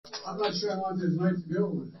I'm not sure I want this night to go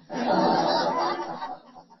with.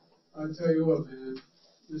 I'll tell you what, man,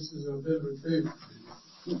 this is a bit of a treat.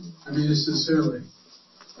 I mean it sincerely.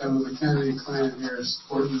 Having the Kennedy clan here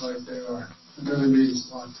supporting me like they are, it really means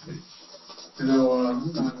a lot to me. You know,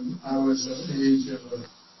 when I was at the age of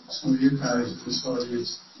some of you guys in this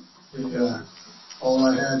audience, all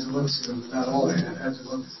I had to look to, not all I had to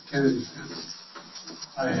look at the Kennedy family.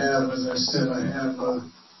 I have, as I said, I have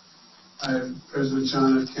President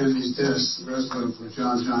John F. Kennedy's desk, the resident where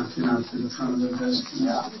John came out to the front of the desk.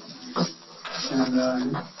 And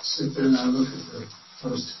I sit there and I look at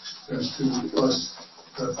those two plus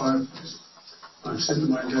the fireplace. I'm sitting at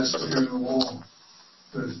my desk here on the wall.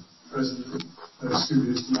 There's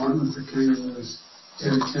Martin Luther King and there's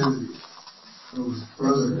Ted Kennedy, whose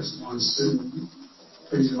brother is the one sitting,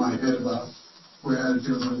 thinking in my head about what I had to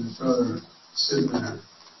do with his brother sitting there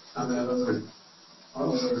on that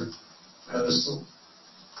other pedestal,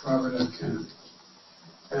 Robert F. Kennedy.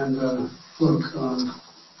 And look,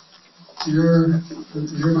 you're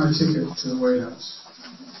my ticket to the White House.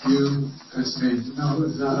 You, Pennsylvania. No,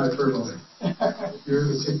 it's not hyperbole. You're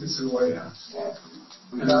the ticket to the White House.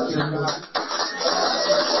 And they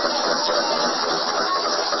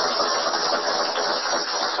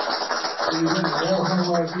all had a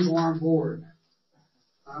lot of people on board.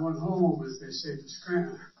 I went home, as they say, to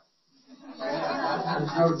Scranton.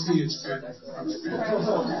 There's no tea in Scranton. I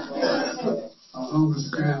went home to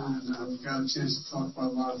Scranton and we got a chance to talk about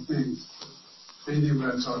a lot of things. Mainly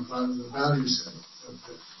what I talked about is the values of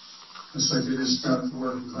it. Just like it is throughout the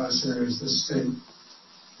working class areas of this state.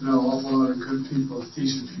 You know, an awful lot of good people,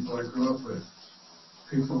 decent people I grew up with.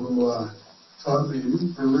 People who taught me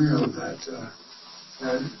for real that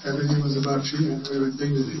everything was about treatment with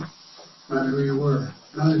dignity, no matter who you were.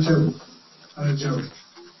 Not a joke. Not a joke.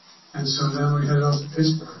 And so then we headed off to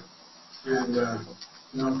Pittsburgh. And,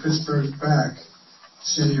 you know, Pittsburgh's back.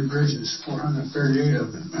 City of bridges, 438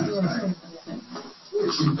 of them, matter of fact. They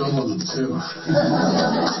keep building them, too. They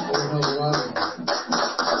held a lot of them.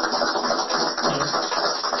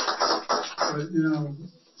 But, you know,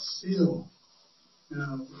 still, you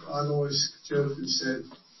know, I've always joked and said,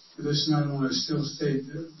 this is not only a still state,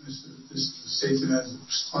 this is a state that has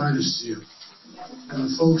spineless to you. And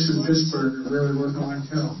the folks in Pittsburgh are really working like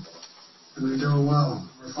hell. And they're doing well.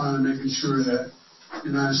 We're finally making sure that the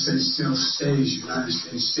United States Steel stays United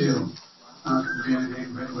States Steel, not going to be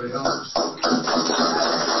anything for anybody else.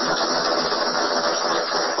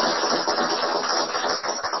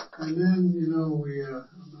 And then, you know,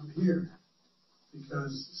 I'm here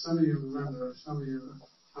because some of you remember,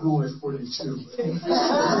 I'm only 42, but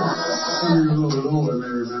some of you a little bit older may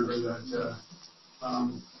remember that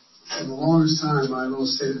for the longest time, my little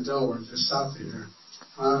state of Delaware, just south of here,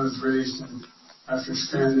 I was raised after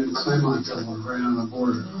Scranton and Claremont, Delaware, right on the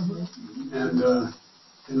border. And,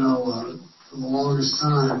 you know, for the longest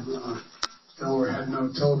time, Delaware had no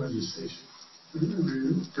television station.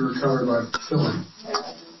 They were covered by killing.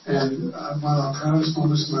 And one of the proudest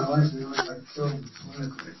moments of my life, when I got killed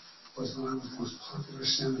politically, was when I was the most popular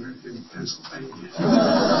senator in Pennsylvania.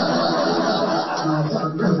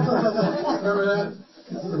 Remember that?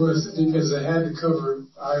 It was because they had to cover,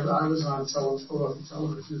 I was on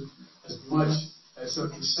television as much as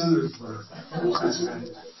the senators were in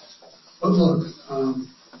Pennsylvania. But look,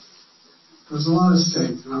 there's a lot at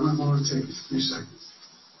stake, and I'm going to take a few seconds.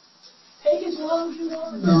 Take as long as you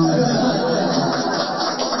want. No.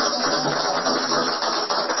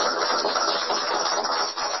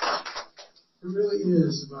 It really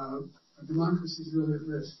is about, democracy is really at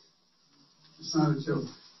risk. It's not a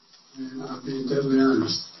joke. I mean, I'm being deadly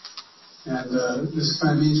earnest. And this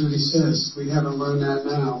guy means what he says. We haven't learned that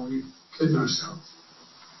now. We're kidding ourselves.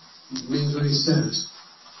 He means what he says.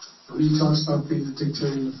 When he talks about being a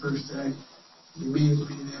dictator the first day, he means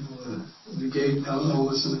being able to negate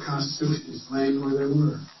elements of the Constitution. He's laying where they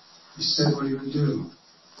were. He said what he would do.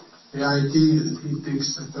 The idea that he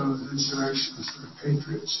thinks that those insurrectionists are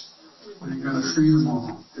patriots, when he's going to free them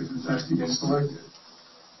all, if in fact he gets elected.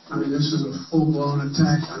 I mean, this is a full-blown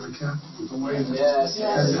attack on the Capitol, the way that has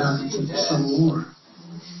happened to the Civil War.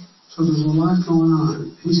 So there's a lot going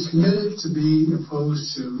on. He's committed to be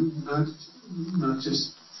opposed to, not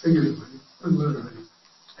just figuratively, but literally,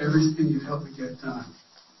 everything you've helped me get done.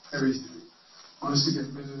 Everything. He wants to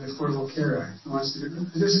get rid of the Affordable Care Act. He wants to get rid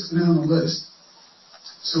of this down the list.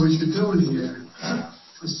 So what you're doing here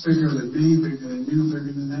is bigger than me, bigger than you,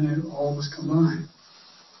 bigger than any of all of us combined.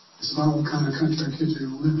 It's about what kind of country our kids are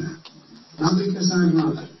going to live in. Not because I'm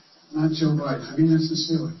not Joe Biden. I mean that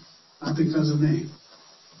sincerely. Not because of me.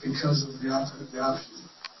 Because of the option.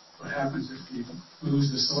 What happens if you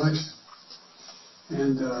lose this election?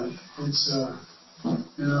 And it's,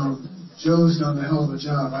 you know, Joe's done a hell of a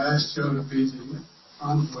job. I asked Joe to be the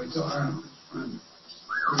envoy to Ireland.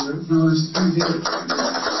 No, it's a big deal.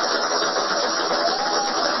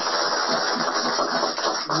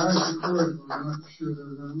 The Irish Accord, I'm not sure they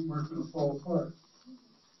weren't going to fall apart.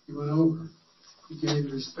 He went over. He gave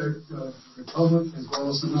the respect of the Republic as well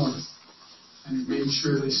as the North. And he made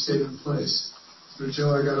sure they stayed in place. So,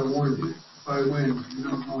 Joe, I got to warn you. If I win, you're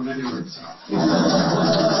not going anywhere. You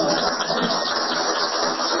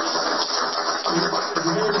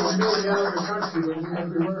may be out of the country, but you're going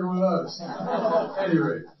to be working with us. At any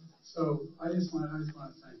rate, so I just want to thank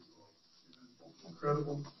you all. You've been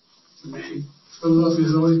incredible to me. Philadelphia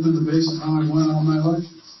has always been the base of how I won all my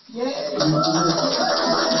elections. Yay!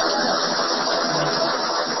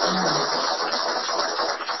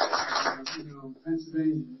 You know,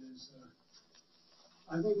 Pennsylvania is.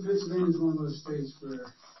 I think Pennsylvania is one of those states where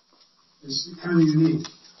it's kind of unique.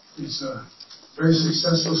 It's a very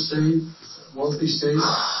successful state, it's a wealthy state.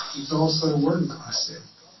 It's also a working class state,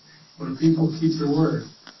 where people keep their word,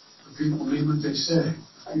 where people mean what they say,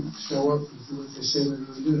 people show up and do what they say they're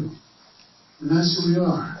going to do. And that's who we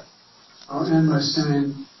are. I'll end by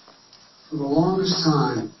saying, for the longest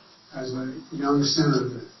time, as a young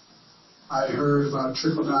senator, I heard about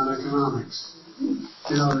trickle-down economics. You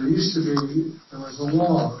know, there was a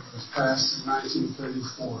law that was passed in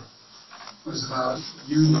 1934. It was about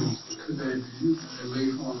unions, could they be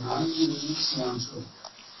illegal or not, and so on and so forth.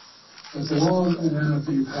 But the law that ended up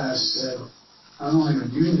being passed said, not only are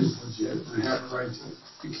unions legit, and they have a right to,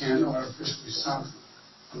 you can't artificially stop them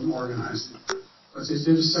from organizing, but they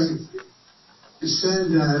did a second thing. It said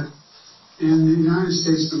that in the United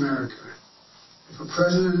States of America, if a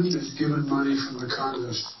president is given money from the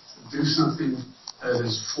Congress to do something that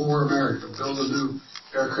is for America, build a new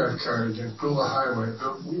aircraft carrier, build a highway,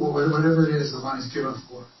 build whatever it is the money's given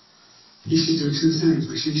for, he should do two things,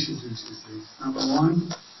 or she should do two things. Number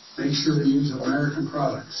one, make sure they use American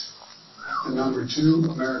products. And number two,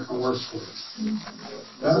 American workforce.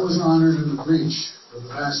 That was honored in the breach for the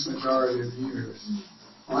vast majority of the years.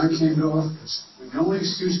 When I came to office, the only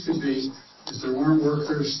excuse could be is there weren't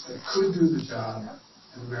workers that could do the job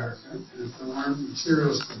in America, and if there weren't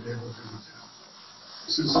materials to be able to do the job.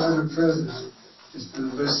 Since I've been president, it's been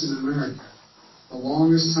invested in America. The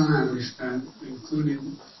longest time we spent,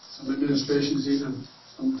 including some administrations, even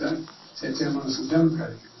some Democratic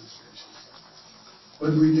administrations.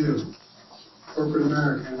 What did we do? Corporate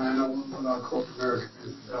America, and I know a little bit about corporate America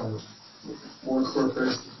being developed. More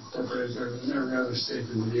corporations incorporated there than every other state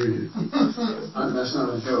in the Union. That's not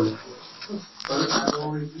a joke. But I've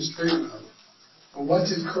always been straight about it. But what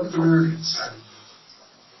did corporate America decide?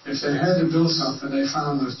 If they had to build something, they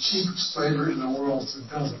found the cheapest labor in the world to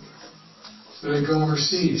build it. So they go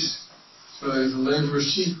overseas. So the labor was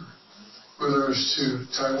cheaper. Whether it was to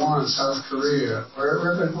Taiwan, South Korea,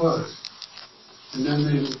 wherever it was. And then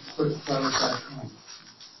they put the product back home.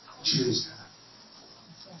 Change that.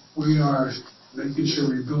 We are making sure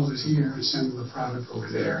we build it here and send the product over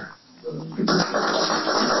there. For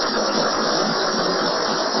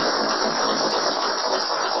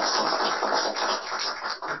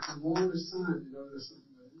the longest time, you notice the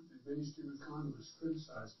mainstream economists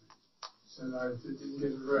criticized me. Said I didn't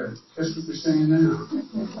get it right. Guess what they're saying now?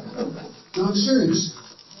 No, I'm serious.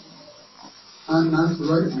 Not the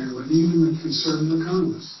right wing, but even the conservative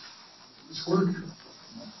economists. It's working.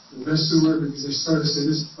 Invest in work because they started to say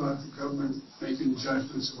this is about the government making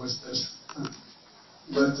judgments of what's best for the country.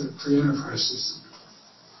 Let the free enterprise system.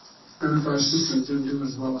 The enterprise system didn't do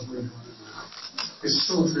as well as we're doing it now. It's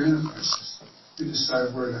still a free enterprise system. We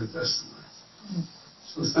decide where to invest in it.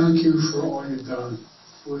 So thank you for all you've done.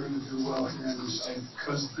 We're going to do well here in the state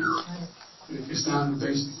because of you. It gets down to the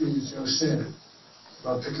basic things Joe said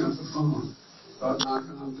about picking up the phone, about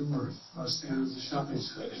knocking on doors, about standing at the shopping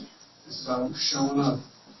center. It's about showing up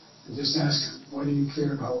and just asking, what do you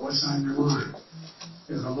care about? What's on your mind?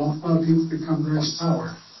 If a lot of people become very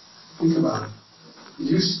sour, think about it.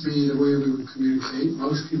 It used to be the way we would communicate.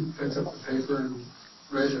 Most people picked up the paper and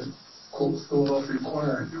read a quote Philadelphia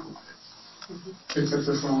Inquirer. Picked up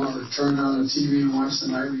the phone or turned on the TV and watched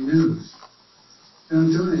the nightly news. They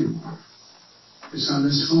don't do it anymore. It's on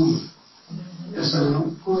this phone. Yes, I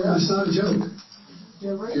know. Oh, yeah, it's not a joke.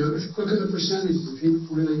 Yeah, right. If you look at the percentage of people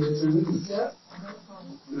who really get their news. Yeah.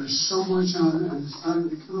 There's so much on it, and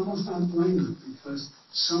you can almost not blame them because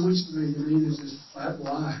so much of it you read is just flat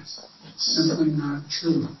lies. It's simply not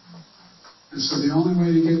true. And so the only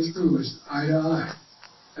way to get through is eye to eye.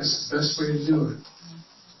 That's the best way to do it.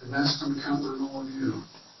 And that's what I'm counting on all of you.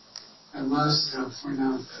 And lastly, I'll point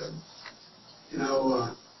out that,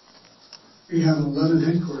 We have 11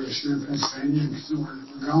 headquarters here in Pennsylvania, because we're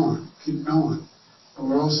going, keep going. But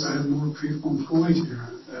we're also have more people employed here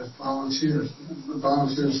as volunteers. The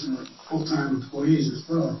volunteers are full-time employees as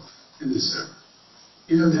well in this area.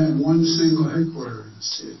 He doesn't have one single headquarters in the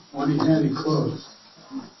state. One he had, he closed.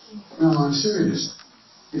 No, I'm serious.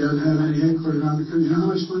 He doesn't have any headquarters around the country. You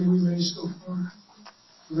know how much money we raised so far?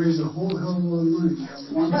 We raised a whole hell of a lot of money. We have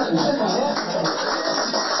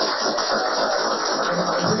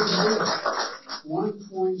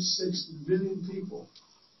 1.6 million people.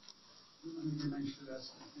 Let me make sure that's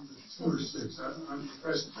 2 or 6. I'm the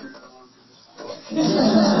presbyterian. I don't want to do this.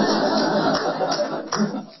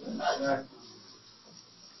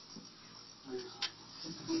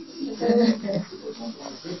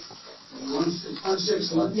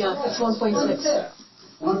 Yeah, it's 1.6.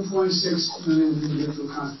 1.6 million individual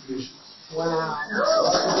contributions. Wow.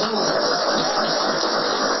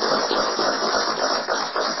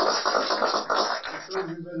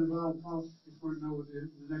 You've been involved in politics before you know what the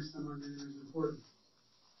next time our meeting is important.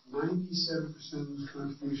 97% of those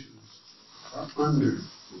contributions are under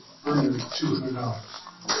 $200.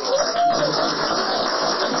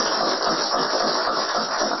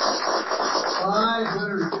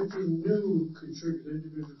 550 new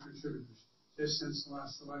individual contributors, just since the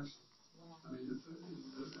last election. I mean,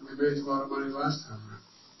 we raised a lot of money last time around.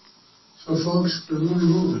 So, folks, we're really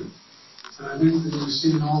moving. And I think that you've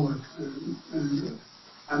seen all the, and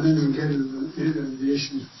I'm not even getting into the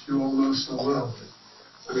issues which you all know so well.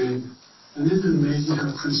 I mean, and isn't it amazing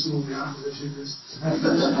how principled the opposition is?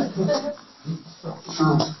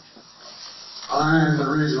 Trump. I am the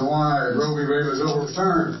reason why Roe v. Wade was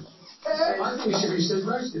overturned. I think he should be state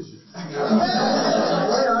vice this year. I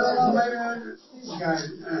don't know, maybe these guys,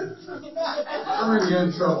 I'm going to get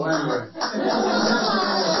in trouble anyway.